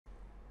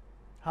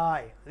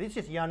Hi, this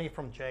is Jani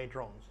from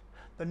jDrones.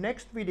 The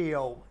next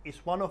video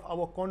is one of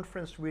our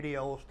conference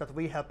videos that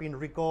we have been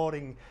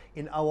recording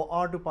in our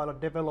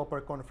ArduPilot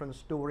developer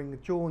conference during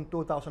June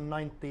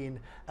 2019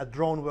 at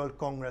Drone World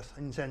Congress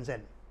in Shenzhen.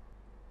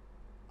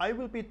 I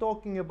will be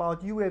talking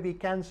about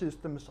UAVCAN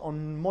systems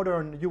on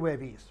modern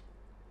UAVs.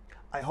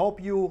 I hope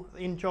you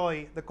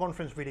enjoy the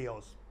conference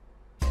videos.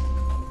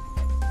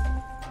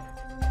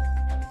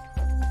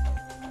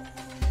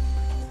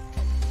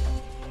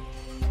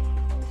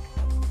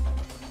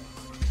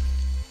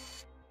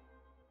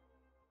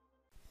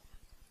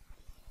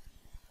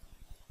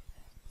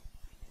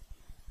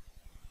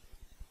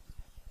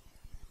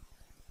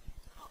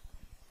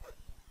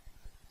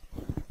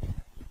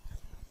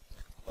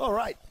 All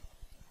right.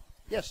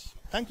 Yes,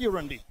 thank you,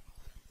 Randy.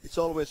 It's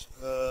always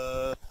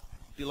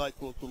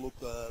delightful to look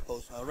at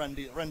those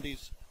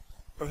Randy's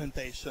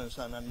presentations,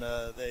 and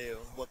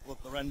what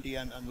Randy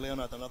and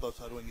Leonard and others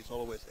are doing is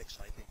always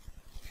exciting.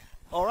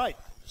 All right,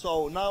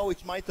 so now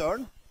it's my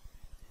turn.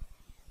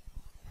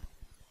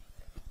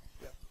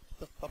 Yeah,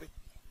 just copy.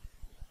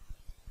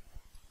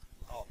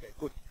 Okay,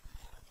 good.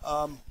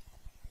 Can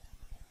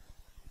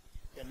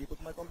you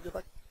put my computer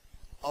back?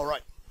 All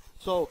right.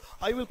 So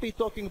I will be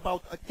talking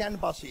about CAN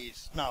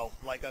buses now,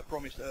 like I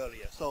promised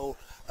earlier. So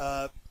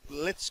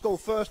let's go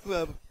first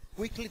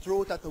quickly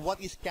through that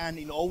what is CAN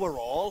in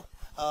overall,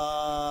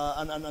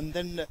 and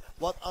then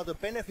what are the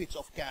benefits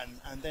of CAN,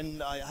 and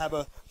then I have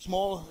a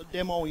small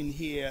demo in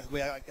here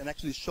where I can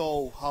actually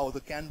show how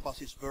the CAN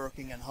bus is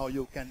working and how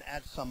you can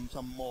add some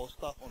more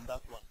stuff on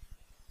that one.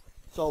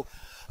 So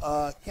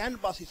CAN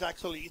bus is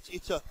actually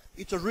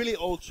it's a really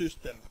old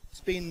system. It's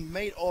been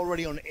made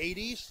already on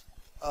 80s.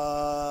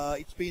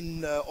 It's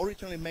been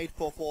originally made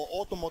for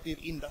automotive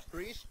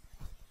industries.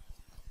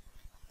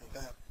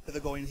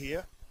 Better go in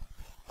here.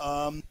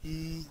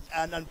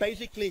 And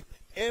basically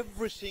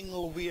every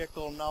single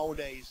vehicle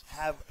nowadays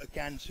have a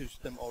CAN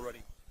system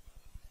already.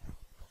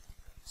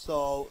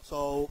 So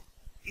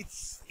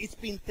it's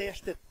been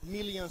tested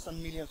millions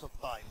and millions of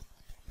times,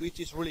 which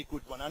is really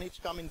good one, and it's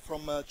coming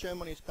from a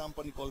Germany's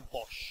company called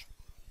Bosch.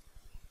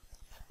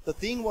 The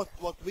thing what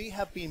we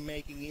have been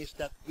making is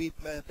that we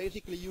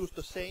basically use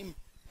the same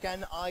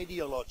CAN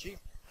ideology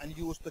and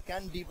use the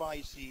CAN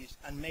devices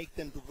and make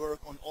them to work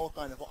on all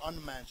kind of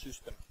unmanned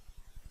system.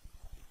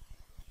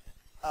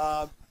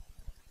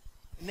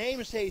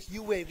 Name says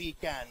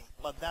UAVCAN,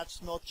 but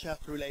that's not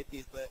just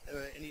related to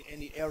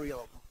any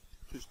aerial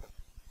system.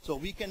 So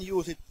we can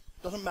use it,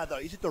 doesn't matter,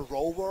 is it a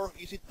rover,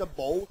 is it a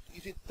boat,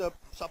 is it a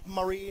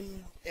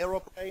submarine,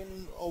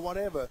 aeroplane, or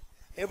whatever.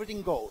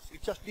 Everything goes.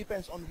 It just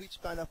depends on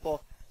which kind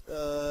of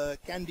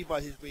CAN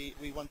devices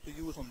we want to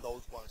use on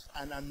those ones.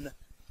 And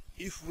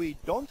if we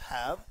don't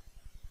have,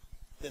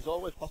 there's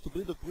always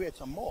possibility to create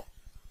some more.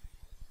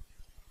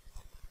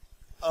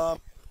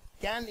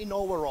 CAN in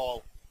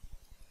overall,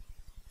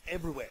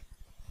 everywhere.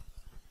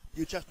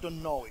 You just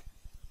don't know it.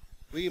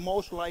 We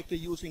most likely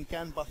using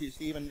CAN buses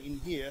even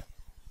in here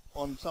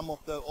on some of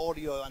the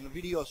audio and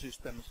video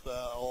systems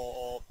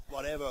or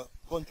whatever,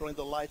 controlling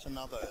the lights and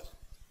others.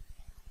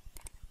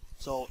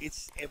 So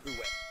it's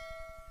everywhere.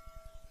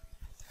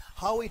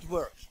 How it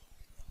works.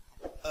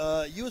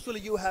 Usually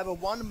you have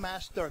one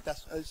master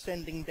that's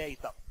sending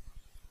data,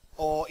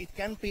 or it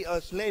can be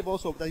a slave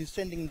also that is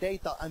sending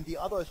data and the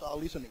others are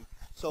listening.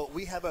 So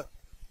we have a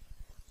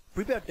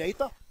prepared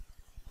data,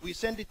 we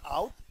send it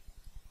out,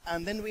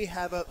 and then we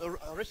have a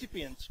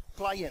recipients,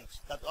 clients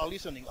that are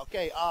listening.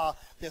 Okay,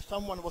 there's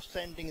someone was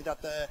sending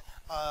that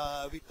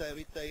with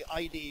the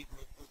ID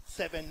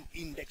 7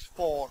 index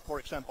 4, for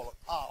example.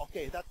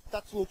 Okay,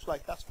 that looks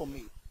like that's for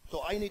me.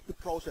 So I need to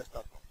process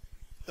that one.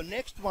 The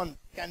next one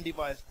CAN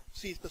device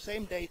sees the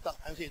same data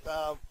and says,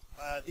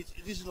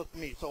 this is not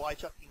me, so I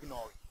just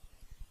ignore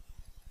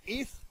it.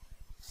 If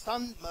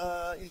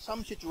in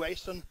some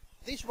situation,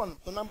 this one,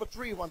 the number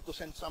 3 wants to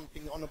send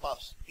something on a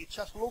bus, it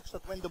just looks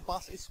at when the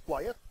bus is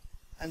quiet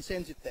and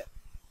sends it there.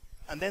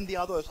 And then the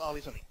others are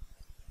listening.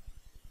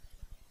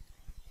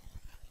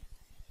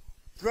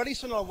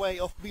 Traditional way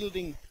of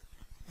building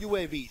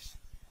UAVs.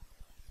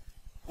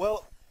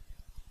 Well,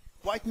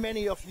 quite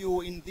many of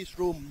you in this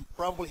room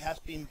probably has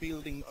been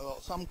building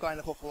some kind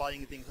of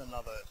flying things and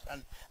others,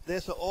 and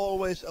there's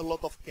always a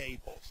lot of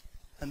cables,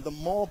 and the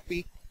more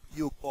big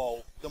you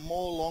go, the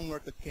more longer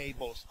the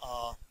cables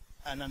are,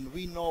 and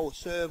we know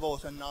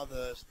servos and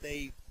others,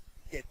 they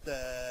get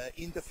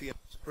interfered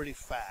pretty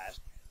fast,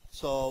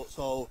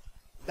 so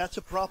that's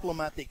a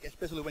problematic,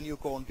 especially when you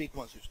go on big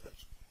one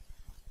systems.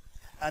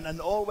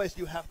 And always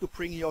you have to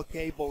bring your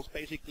cables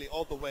basically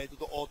all the way to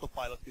the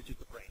ArduPilot, which is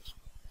the brains.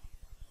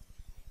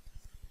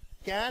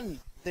 CAN,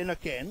 then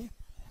again,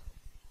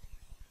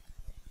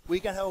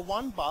 we can have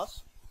one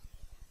bus.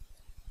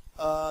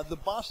 The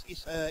bus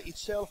is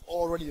itself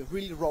already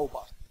really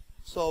robust.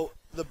 So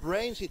the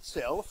brains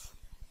itself,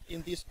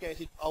 in this case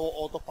it's our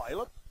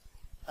ArduPilot,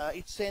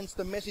 it sends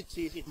the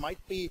messages. It might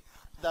be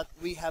that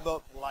we have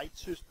a light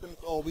system,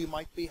 or we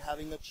might be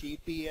having a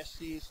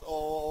GPSs,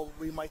 or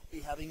we might be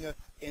having a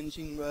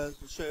engine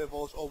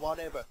servos or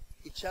whatever.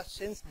 It just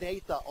sends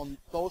data on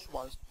those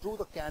ones through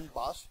the CAN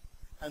bus,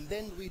 and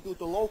then we do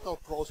the local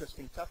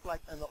processing, just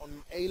like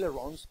on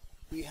ailerons.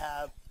 We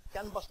have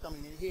CAN bus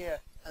coming in here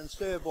and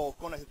servo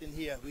connected in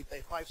here with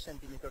a 5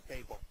 centimeter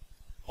cable.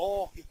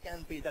 Or it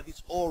can be that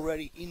it's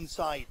already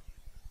inside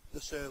the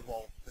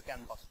servo, the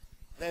CAN bus.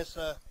 There's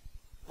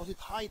was it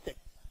High-Tech?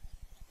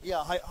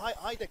 Yeah,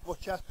 High-Tech was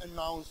just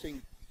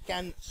announcing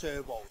CAN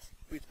servos,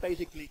 which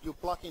basically you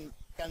plug in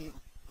CAN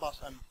bus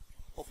and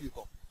off you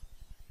go.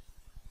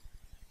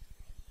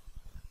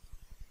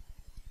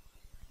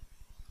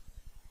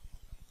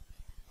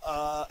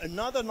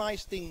 Another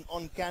nice thing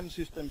on CAN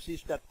systems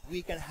is that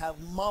we can have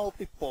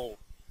multiple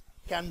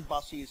CAN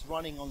buses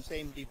running on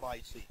same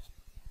devices.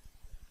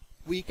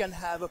 We can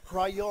have a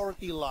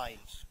priority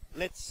lines.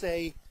 Let's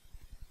say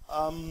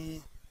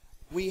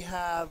we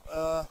have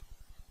a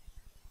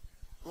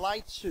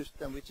light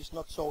system which is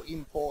not so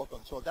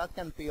important, so that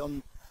can be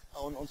on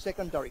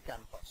secondary CAN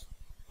bus.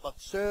 But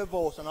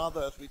servos and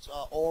others which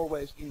are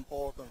always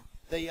important,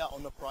 they are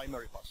on the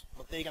primary bus.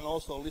 But they can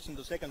also listen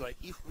to secondary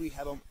if we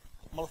have a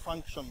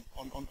malfunction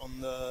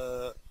on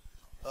the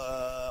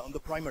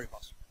primary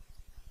bus.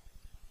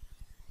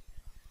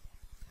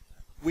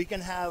 We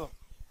can have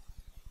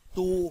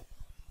 2,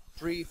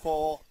 3,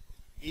 4,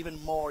 even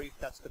more if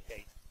that's the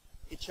case.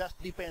 It just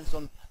depends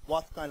on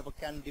what kind of a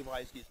CAN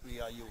devices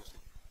we are using.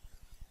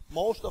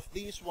 Most of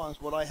these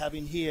ones, what I have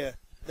in here,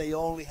 they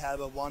only have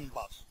a one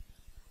bus.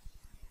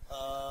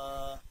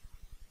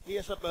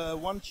 Here's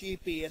one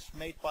GPS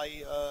made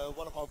by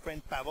one of our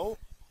friend Pavel.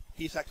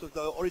 He's actually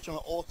the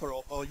original author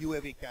of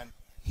UAVCAN.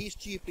 His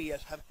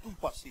GPS have 2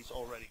 buses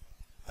already,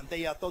 and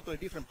they are totally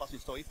different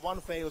buses, so if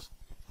one fails,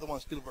 the one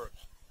still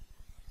works.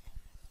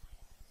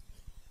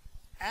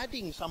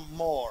 Adding some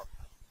more,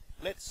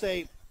 let's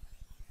say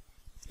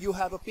you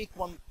have a big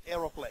one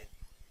aeroplane,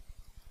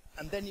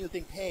 and then you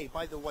think, hey,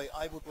 by the way,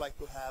 I would like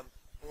to have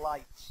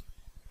lights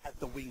at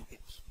the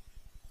wingtips.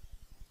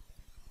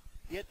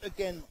 Yet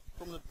again,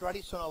 from the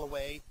traditional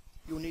way,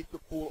 you need to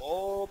pull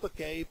all the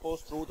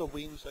cables through the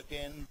wings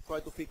again,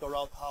 try to figure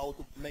out how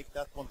to make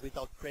that one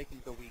without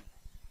breaking the wing.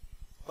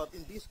 But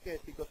in this case,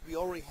 because we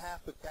already have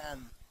the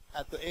CAN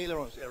at the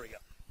ailerons area,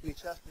 we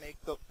just make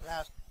the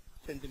last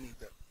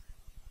centimeter.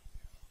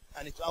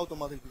 And it's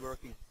automatically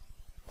working,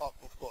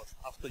 of course,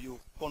 after you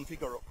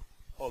configure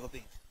all the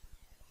things.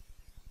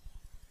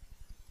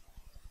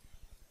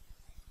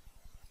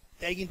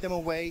 Taking them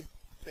away,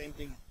 same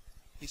thing,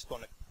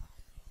 disconnect.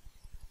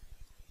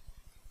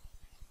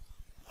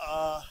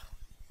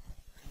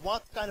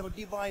 What kind of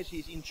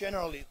devices in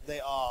general they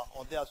are,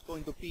 or there's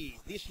going to be.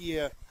 This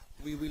year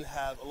we will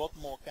have a lot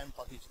more CAN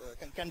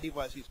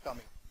devices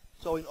coming.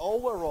 So in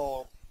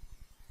overall,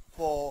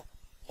 for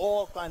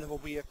all kind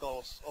of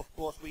vehicles, of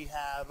course we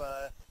have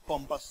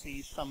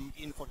compasses, some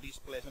info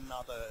displays and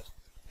others.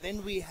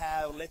 Then we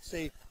have, let's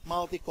say,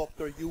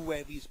 multi-copter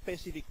UAV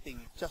specific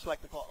thing, just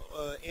like the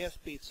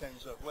airspeed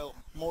sensor. Well,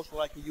 most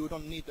likely you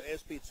don't need the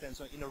airspeed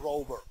sensor in a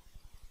rover,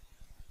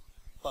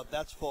 but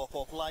that's for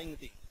flying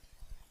things.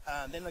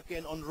 And then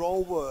again, on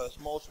rovers,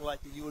 most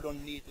likely you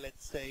don't need,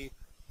 let's say,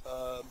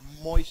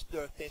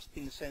 moisture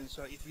testing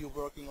sensor if you're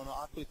working on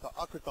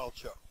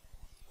agriculture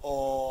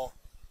or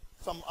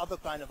some other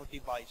kind of a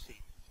device.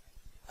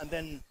 And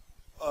then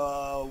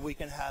we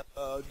can have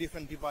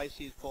different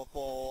devices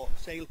for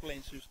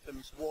sailplane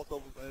systems, water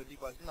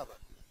devices, and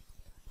others.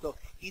 So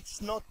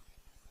it's not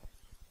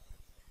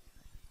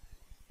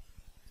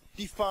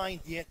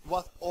defined yet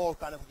what all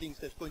kind of things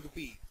there's going to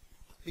be,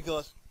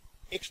 because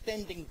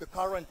extending the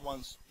current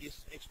ones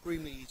is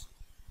extremely easy.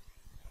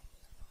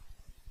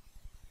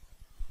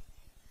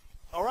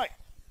 Alright,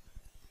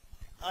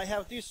 I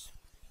have this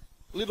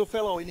little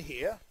fellow in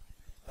here.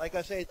 Like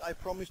I said, I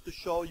promised to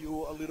show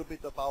you a little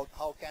bit about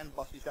how CAN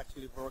bus is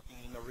actually working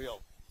in the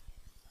real.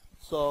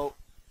 So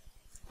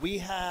we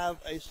have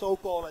a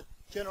so-called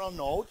general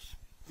nodes,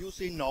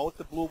 UC node,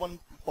 the blue one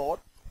board.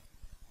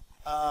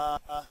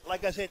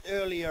 Like I said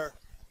earlier,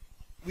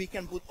 we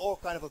can put all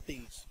kind of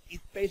things. It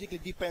basically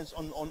depends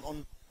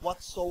on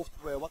what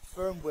software, what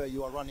firmware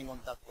you are running on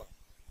that one.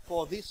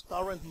 For this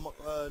current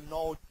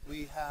node,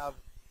 we have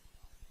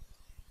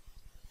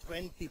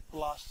 20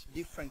 plus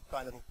different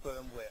kind of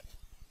firmware.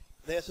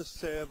 There's a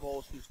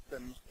servo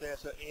systems,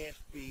 there's a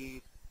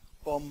airspeed,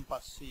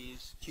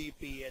 compasses,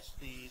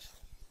 GPSs,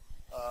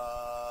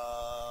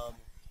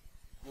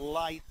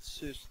 light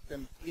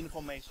systems,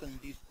 information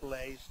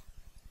displays,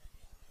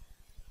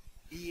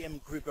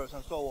 EM grippers,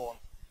 and so on.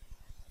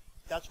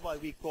 That's why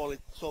we call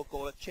it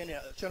so-called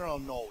general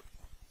node.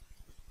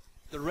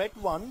 The red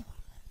one,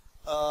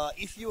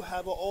 if you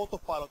have an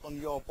AutoPilot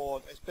on your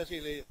board,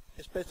 especially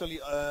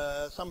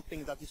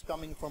something that is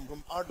coming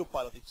from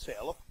ArduPilot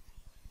itself.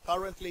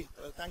 Currently,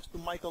 thanks to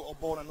Michael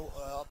Obon and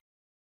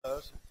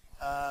others,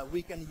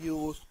 we can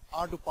use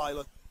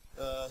ArduPilot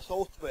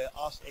software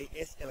as a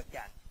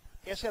SLCAN.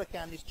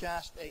 SLCAN is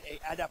just a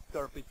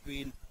adapter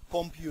between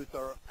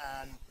computer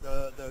and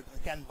the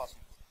CAN bus.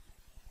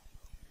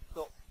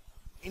 So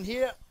in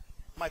here,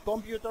 my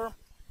computer,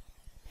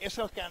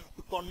 SLCAN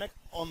to connect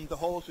on the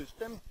whole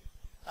system,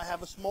 I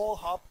have a small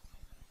hub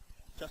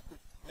just to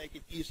make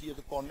it easier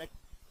to connect.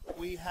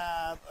 We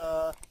have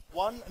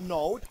one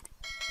node,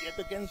 yet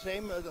again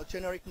same the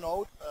generic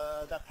node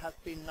that has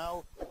been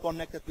now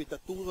connected with a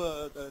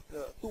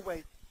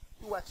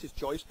two-axis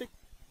joystick.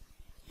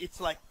 It's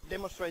like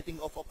demonstrating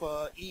of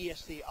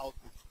ESC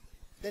output.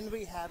 Then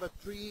we have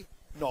 3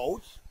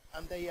 nodes,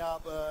 and they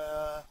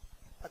are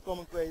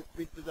accommodate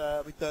with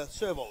the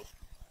servos.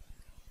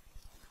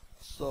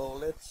 So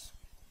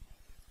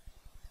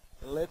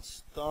let's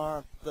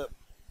start the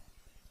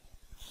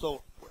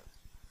software.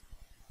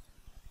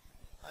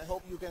 I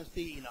hope you can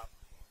see enough.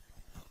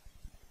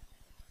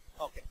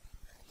 Okay.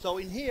 So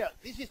in here,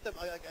 this is the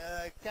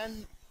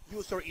CAN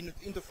user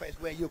interface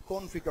where you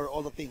configure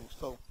all the things.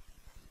 So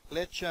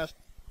let's just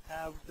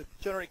have the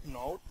generic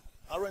node.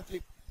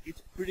 Currently,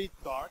 it's pretty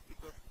dark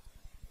because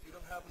we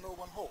don't have no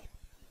one home.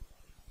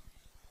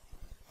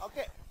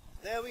 Okay,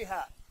 there we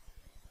have.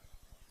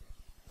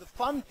 The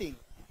fun thing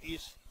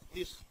is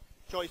this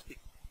joystick.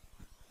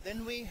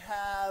 Then we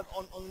have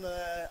on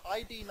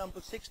ID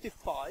number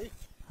 65,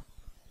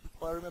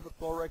 if I remember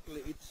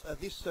correctly, it's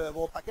this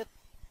servo packet.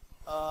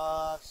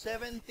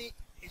 70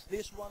 is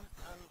this one,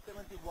 and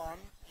 71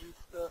 is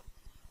the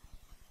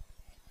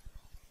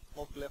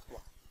most left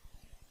one.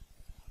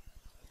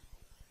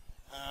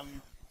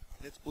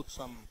 Let's put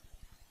some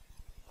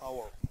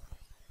power.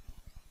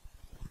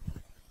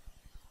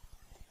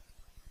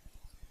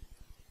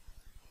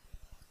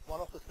 One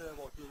of the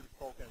servos is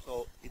broken,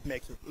 so it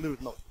makes a little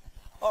noise.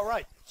 All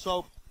right,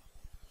 so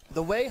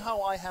the way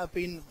how I have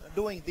been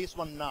doing this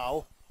one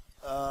now,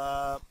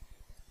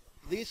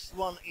 this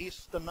one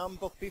is the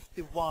number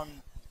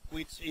 51,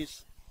 which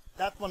is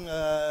that one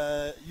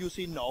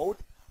UC node,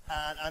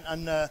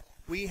 and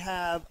we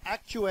have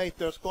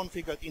actuators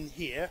configured in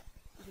here.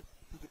 Is it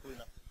visible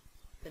enough?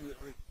 Can you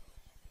read?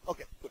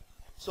 Okay, good.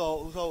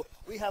 So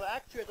we have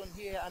actuator on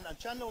here, and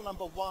channel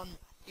number 1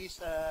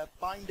 is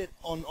binded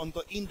on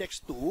the index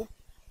 2.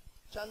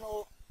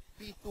 Channel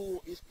P2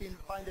 is being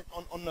binded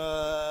on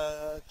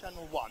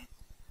channel 1.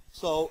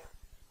 So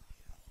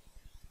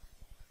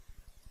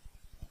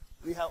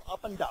we have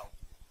up and down.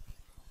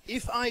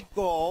 If I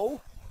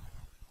go,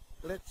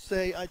 let's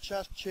say I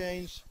just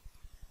change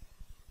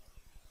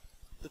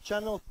the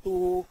channel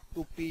 2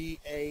 to be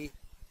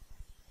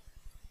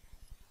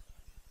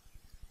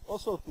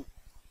also 2.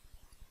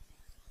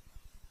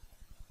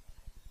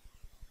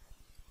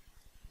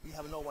 We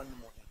have no one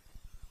anymore.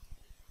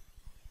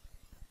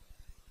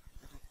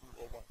 This is 2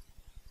 or 1.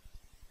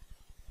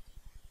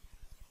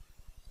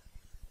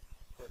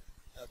 Good.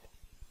 Okay.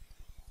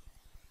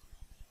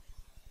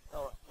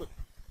 All right. Good.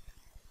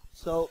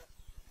 So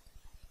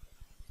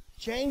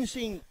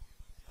changing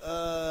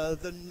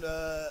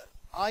the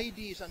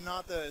IDs and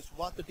others,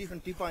 what the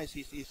different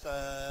devices is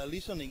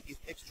listening, is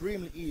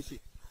extremely easy.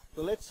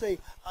 So let's say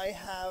I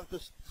have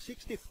the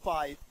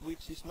 65,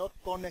 which is not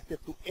connected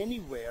to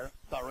anywhere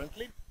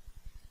currently.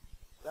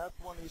 That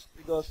one is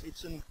because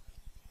it's in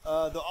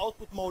the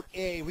output mode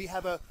A. We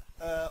have a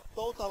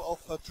total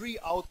of 3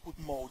 output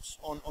modes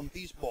on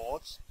these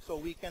boards, so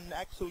we can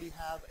actually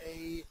have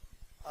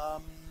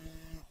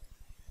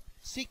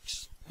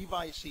 6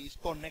 devices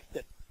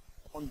connected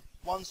on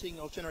one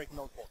single generic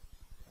node board.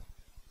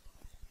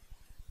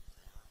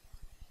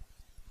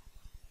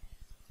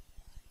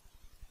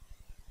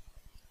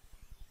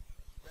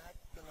 Back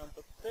to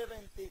number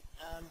 70,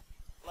 and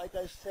like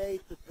I said,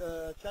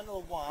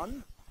 channel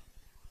 1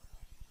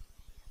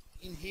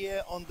 in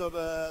here on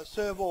the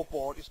servo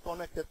board is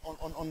connected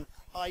on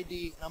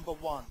ID number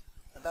 1,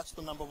 and that's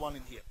the number 1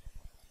 in here.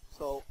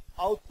 So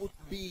output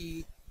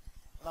B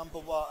number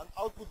 1,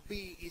 output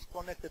B is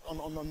connected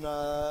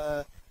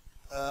on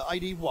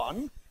ID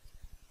 1,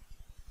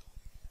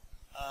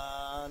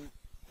 and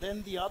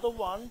then the other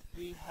one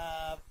we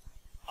have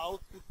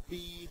output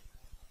B.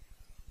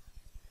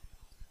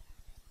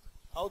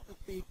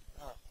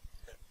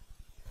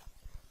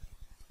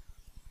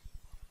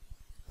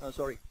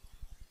 Sorry.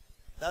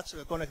 That's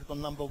connected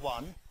on number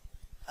 1,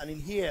 and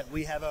in here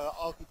we have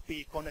output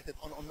P connected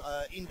on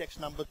index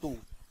number 2.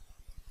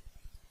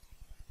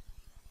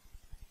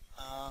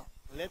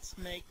 Let's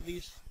make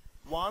this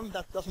one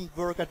that doesn't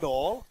work at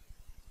all.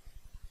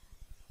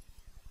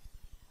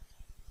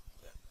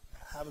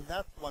 Have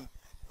that one.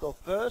 So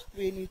first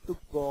we need to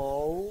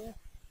go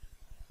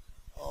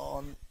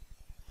on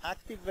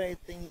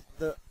activating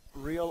the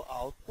real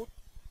output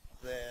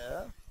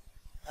there,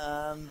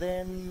 and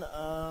then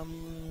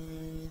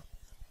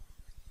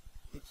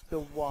it's the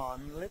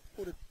 1. Let's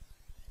put it,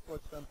 for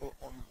example,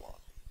 on 1.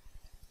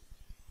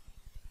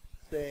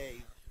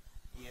 Save.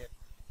 Yes.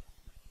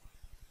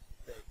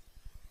 Save.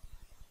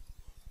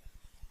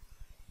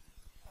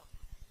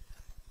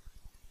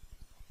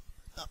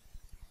 Ah.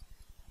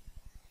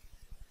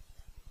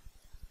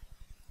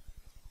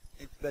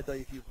 It's better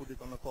if you put it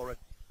on the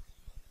correct.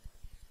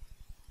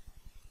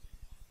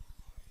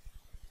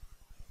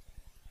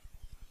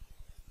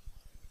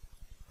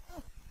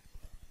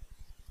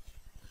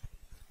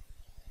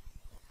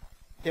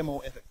 Demo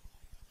effect.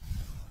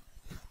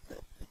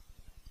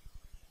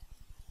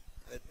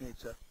 Let me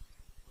just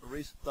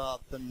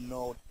restart the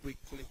node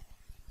quickly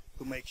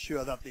to make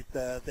sure that it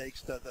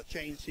takes the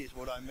changes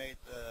what I made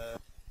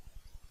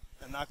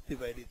and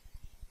activate it.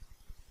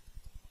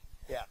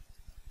 Yeah,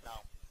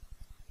 now.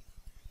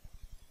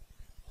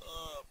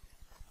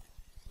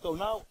 So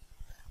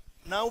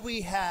now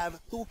we have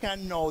two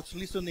CAN nodes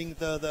listening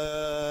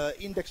the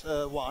index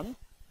 1.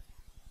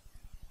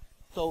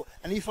 So,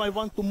 and if I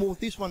want to move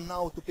this one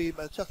now to be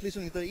just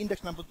listening to the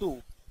index number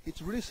 2,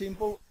 it's really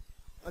simple.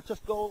 I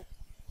just go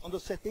on the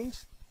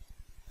settings,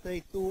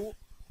 say 2,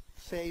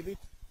 save it,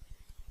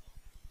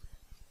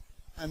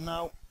 and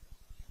now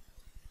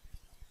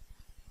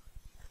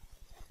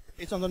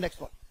it's on the next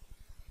one.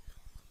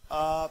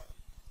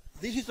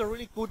 This is a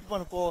really good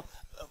one for,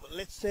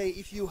 let's say,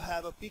 if you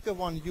have a bigger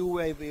one,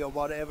 UAV or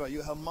whatever,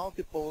 you have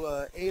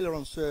multiple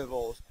aileron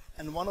servos,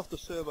 and one of the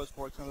servos,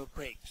 for example,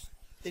 breaks.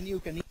 Then you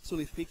can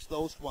easily fix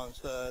those ones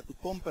to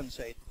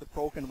compensate the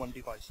broken one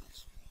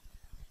devices.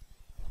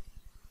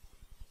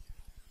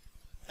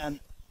 And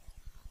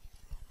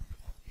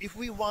if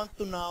we want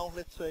to now,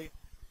 let's say,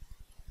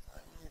 I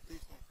move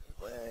this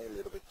one a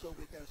little bit so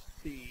we can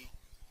see.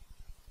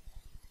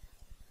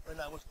 When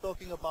I was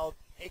talking about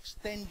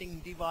extending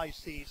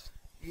devices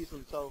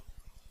easily, so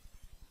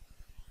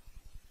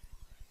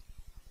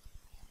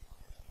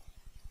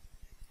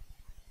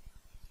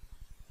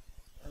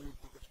I need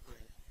bigger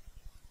screen.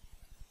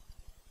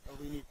 And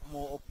we need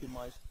more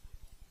optimized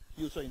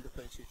user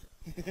interfaces.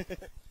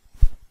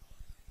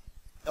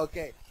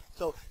 Okay,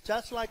 so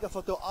just like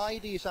for the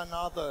IDs and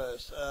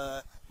others,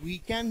 we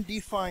can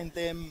define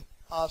them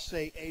as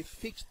a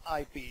fixed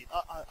IP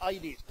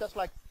IDs, just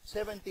like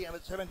 70 and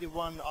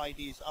 71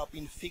 IDs are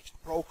being fixed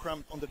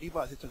programmed on the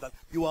device so that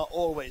you are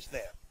always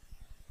there.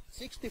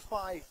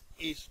 65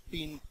 is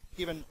being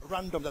given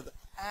random, that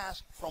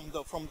ask from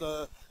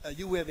the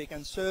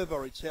UAVCAN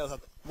server itself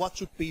that what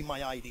should be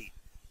my ID.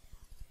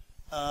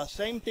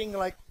 Same thing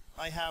like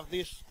I have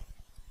this.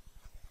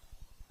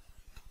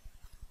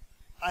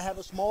 I have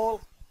a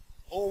small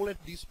OLED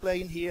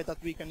display in here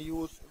that we can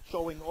use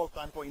showing all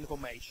kinds of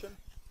information.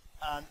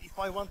 And if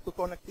I want to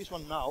connect this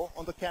one now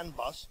on the CAN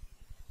bus,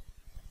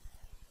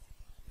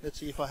 let's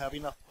see if I have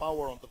enough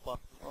power on the bus.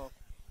 Oh.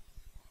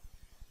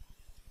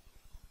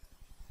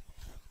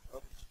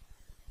 Oops.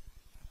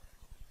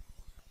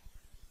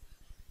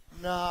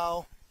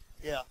 Now,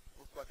 yeah,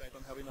 looks like I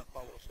don't have enough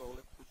power, so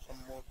let's put some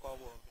more power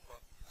on the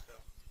bus. So.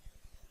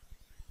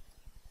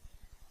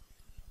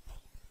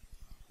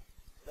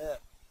 There.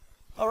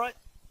 Alright.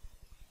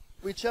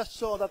 We just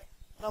saw that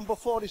number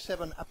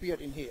 47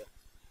 appeared in here.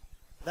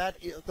 That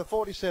is, the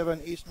 47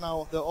 is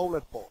now the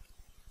OLED board.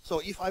 So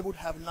if I would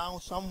have now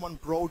someone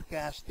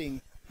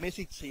broadcasting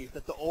messages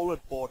that the OLED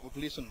board would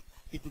listen,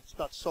 it would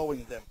start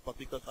showing them. But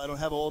because I don't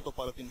have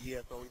ArduPilot in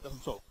here, so it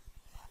doesn't show.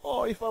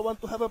 Or if I want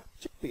to have a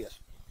GPS,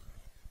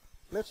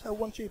 let's have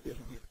one GPS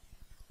in here.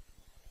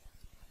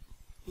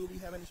 Do we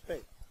have any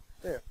space?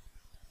 There.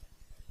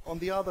 On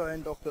the other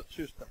end of the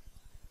system.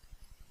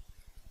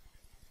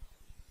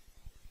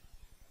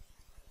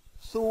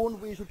 Soon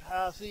we should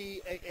have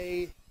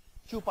a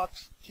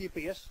 2-box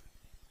GPS.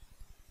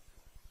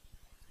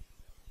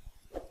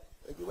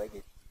 Wake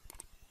it.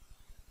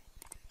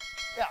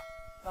 Yeah,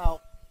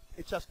 now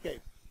it just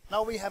came.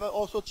 Now we have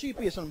also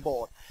GPS on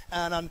board.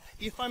 And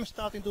if I'm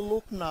starting to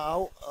look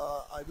now,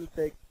 I will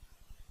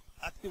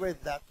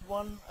activate that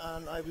one,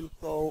 and I will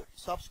go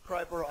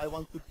subscriber. I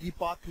want to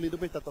debug a little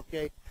bit that,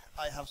 okay,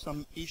 I have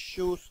some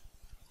issues.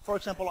 For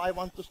example, I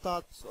want to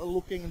start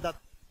looking that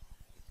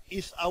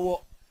is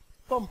our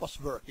compass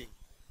working.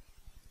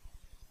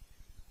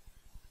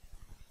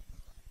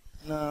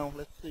 Now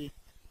let's see.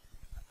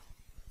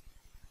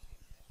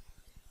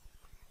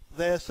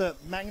 There's a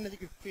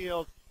magnetic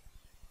field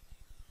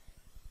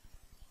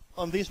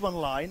on this one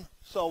line,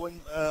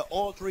 showing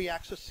all 3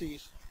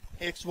 axes,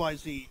 X, Y,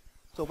 Z.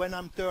 So when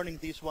I'm turning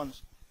these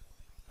ones,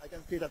 I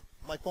can see that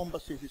my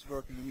compass is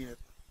working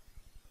immediately.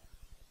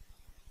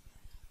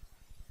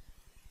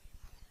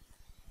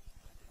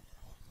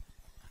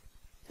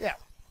 Yeah.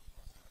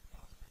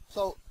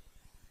 So,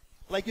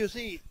 like you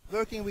see,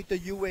 working with the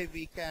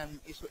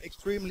UAVCAN is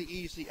extremely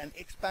easy, and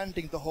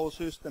expanding the whole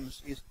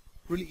systems is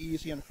really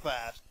easy and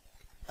fast.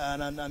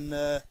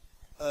 And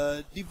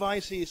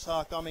devices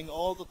are coming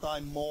all the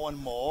time more and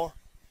more.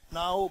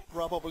 Now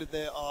probably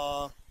there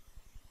are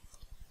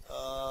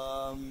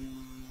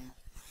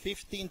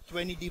 15,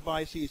 20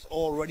 devices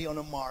already on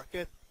the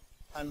market,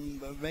 and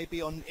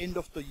maybe on end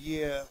of the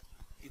year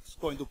it's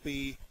going to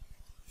be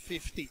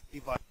 50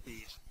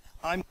 devices.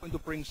 I'm going to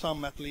bring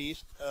some at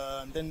least,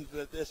 and then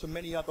there's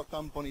many other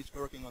companies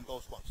working on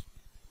those ones.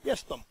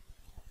 Yes, Tom?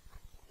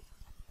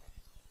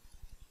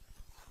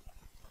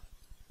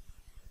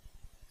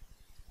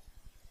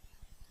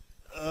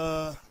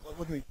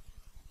 What do you mean?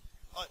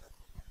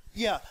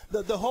 Yeah,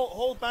 the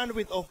whole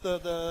bandwidth of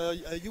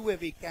the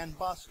UAVCAN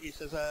bus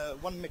is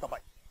 1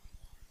 megabyte.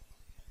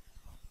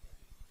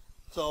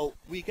 So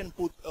we can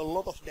put a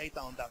lot of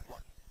data on that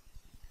one.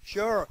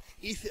 Sure,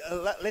 if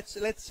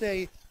let's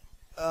say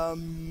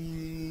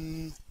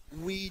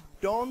we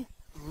don't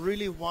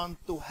really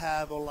want to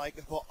have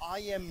like for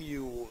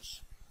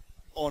IMUs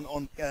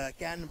on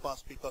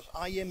canvas, because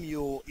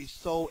IMU is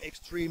so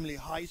extremely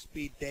high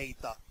speed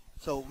data,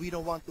 so we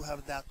don't want to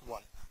have that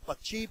one. But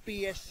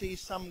GPSs,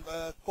 some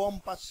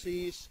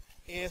compasses,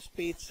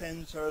 airspeed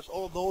sensors,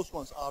 all those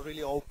ones are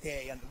really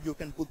okay, and you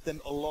can put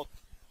them a lot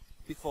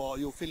before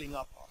you filling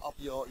up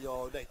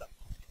your data.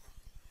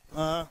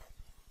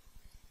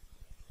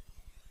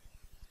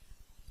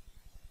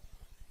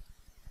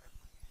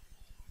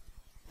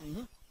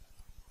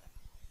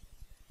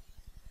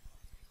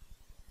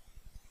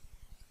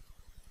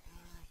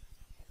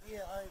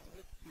 Yeah,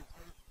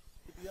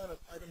 to be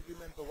honest, I don't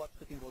remember what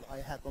setting code I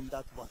had on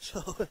that one.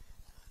 So, let's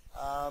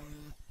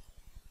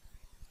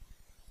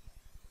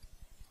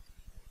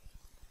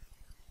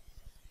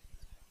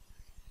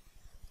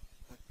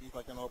see if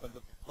I can open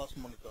the plus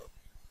monitor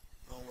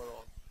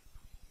overall.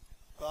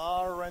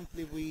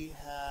 Currently, we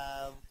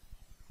have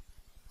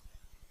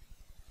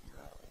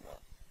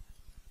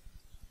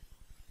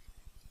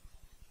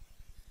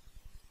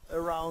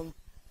around.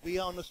 We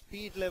are on the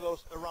speed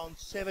levels around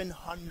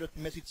 700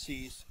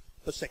 messages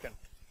per second,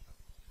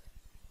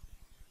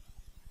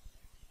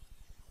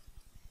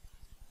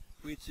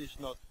 which is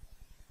not,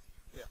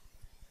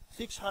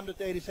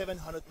 680,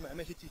 700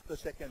 messages per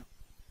second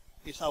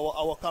is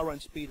our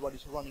current speed, what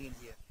is running in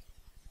here,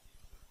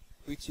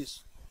 which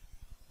is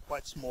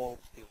quite small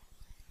still.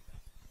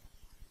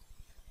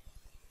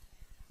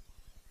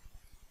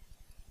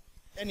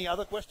 Any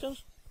other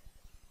questions?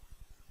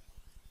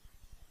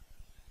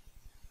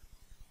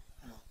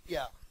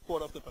 Yeah,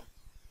 quarter of the bandwidth.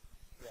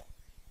 Yeah.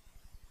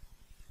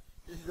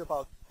 This is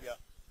about,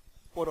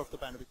 quarter of the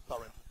bandwidth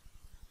currently.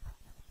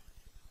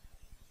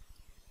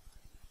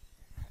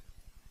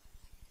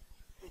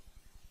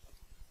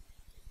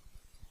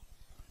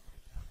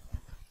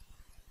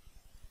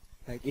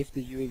 Like if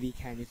the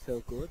UAVCAN is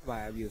so good,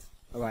 why are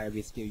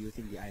we still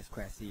using the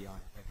I2C on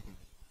everything?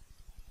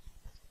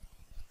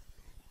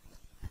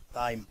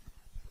 Time.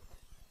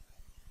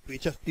 We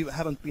just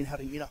haven't been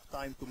having enough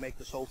time to make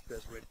the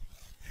softwares ready.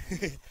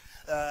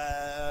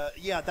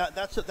 Yeah,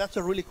 that's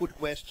a really good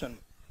question.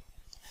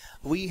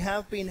 We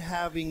have been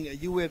having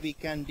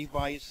UAVCAN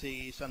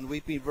devices, and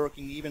we've been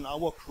working, even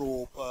our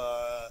group,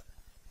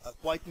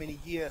 quite many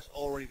years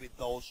already with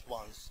those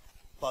ones.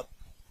 But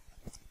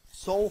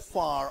so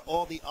far,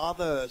 all the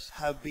others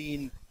have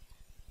been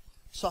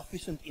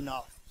sufficient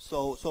enough.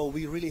 So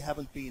we really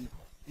haven't been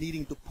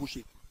needing to push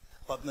it.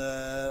 But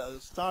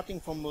starting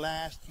from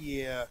last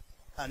year,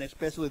 and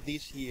especially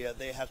this year,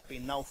 there has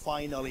been now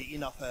finally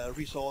enough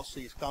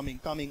resources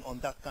coming on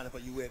that kind of a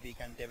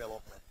UAVCAN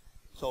development.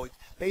 So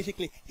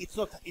basically, it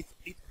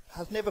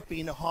has never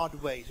been a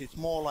hardware issue. It's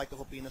more like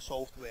being a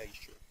software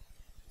issue.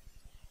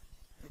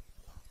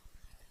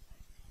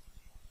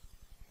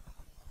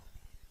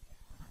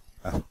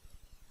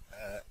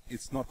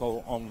 It's not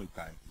only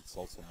time; it's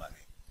also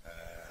money.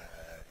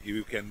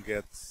 You can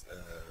get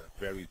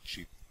very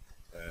cheap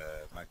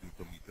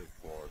magnetometer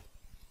for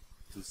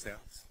 2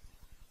 cents.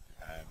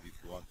 And if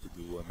you want to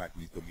do a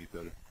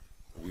magnetometer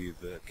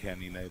with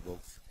CAN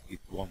enabled, it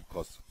won't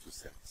cost you 2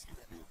 cents. It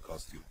will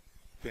cost you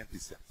 20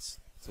 cents.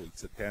 So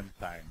it's 10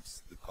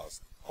 times the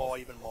cost. Or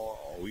even more.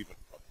 Or even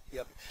more.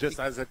 Yep. Just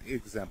as an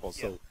example.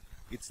 So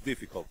it's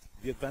difficult.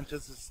 The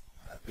advantages,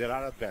 there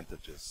are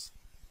advantages,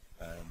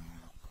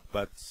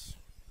 but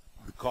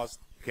the cost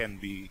can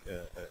be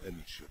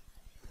an issue.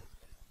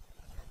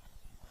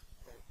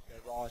 The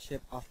raw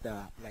shape of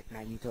the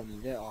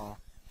magnetometer, or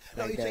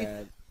no,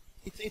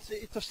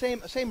 it's the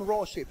same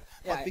raw chip,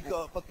 yeah,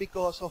 but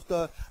because of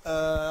the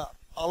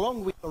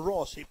along with the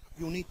raw chip,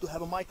 you need to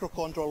have a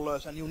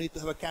microcontrollers, and you need to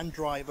have a CAN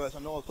drivers,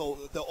 and also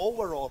the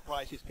overall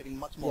price is getting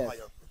much more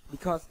higher.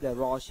 Because the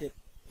raw chip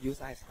use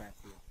I2C.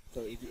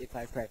 So if it's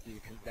I2C,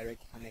 you can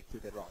directly connect to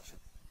the raw chip.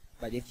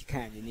 But if you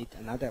can, you need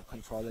another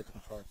controller to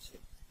control the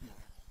chip.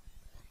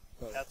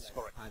 So that's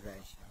correct. Hardware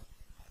issue.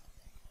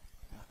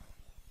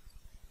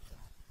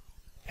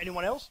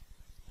 Anyone else?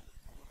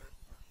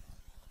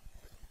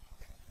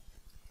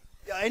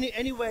 Yeah,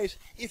 anyways,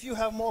 if you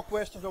have more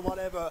questions or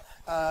whatever,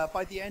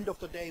 by the end of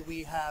the day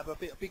we have a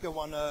bigger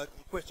one,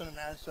 question and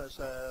answers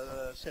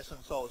session.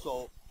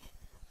 So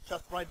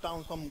just write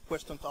down some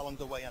questions along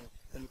the way, and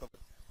then we go.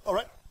 All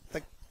right.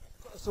 Thank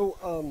you. So,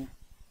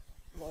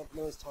 my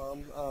name is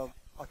Tom.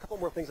 A couple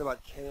more things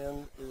about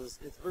CAN is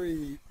it's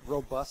very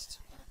robust,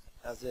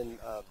 as in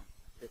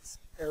it's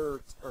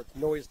error or it's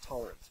noise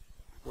tolerant,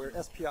 where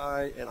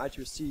SPI and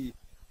I2C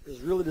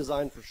is really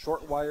designed for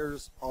short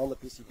wires on the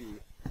PCB.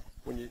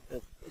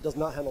 It does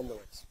not handle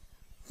noise.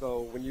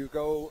 So when you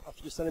go a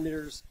few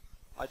centimeters,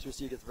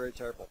 I2C gets very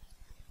terrible.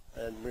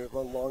 And when you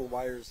run long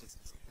wires,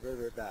 it's very,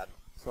 very bad.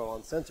 So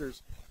on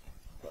sensors,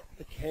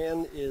 the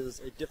CAN is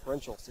a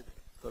differential signal.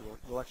 So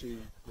it'll actually,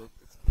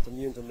 it's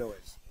immune to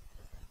noise.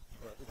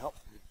 It helps.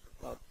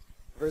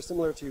 Very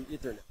similar to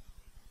Ethernet.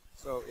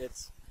 So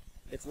it's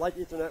like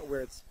Ethernet,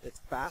 where it's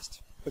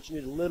fast, but you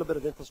need a little bit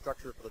of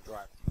infrastructure for the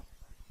driver.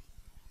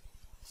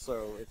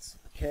 So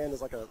CAN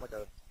is like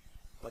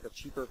a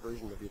cheaper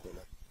version of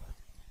Ethernet.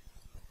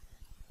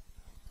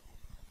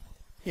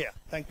 Yeah,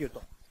 thank you,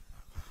 Tom.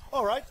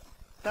 All right,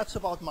 that's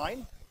about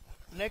mine.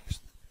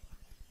 Next,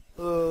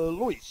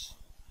 Luis.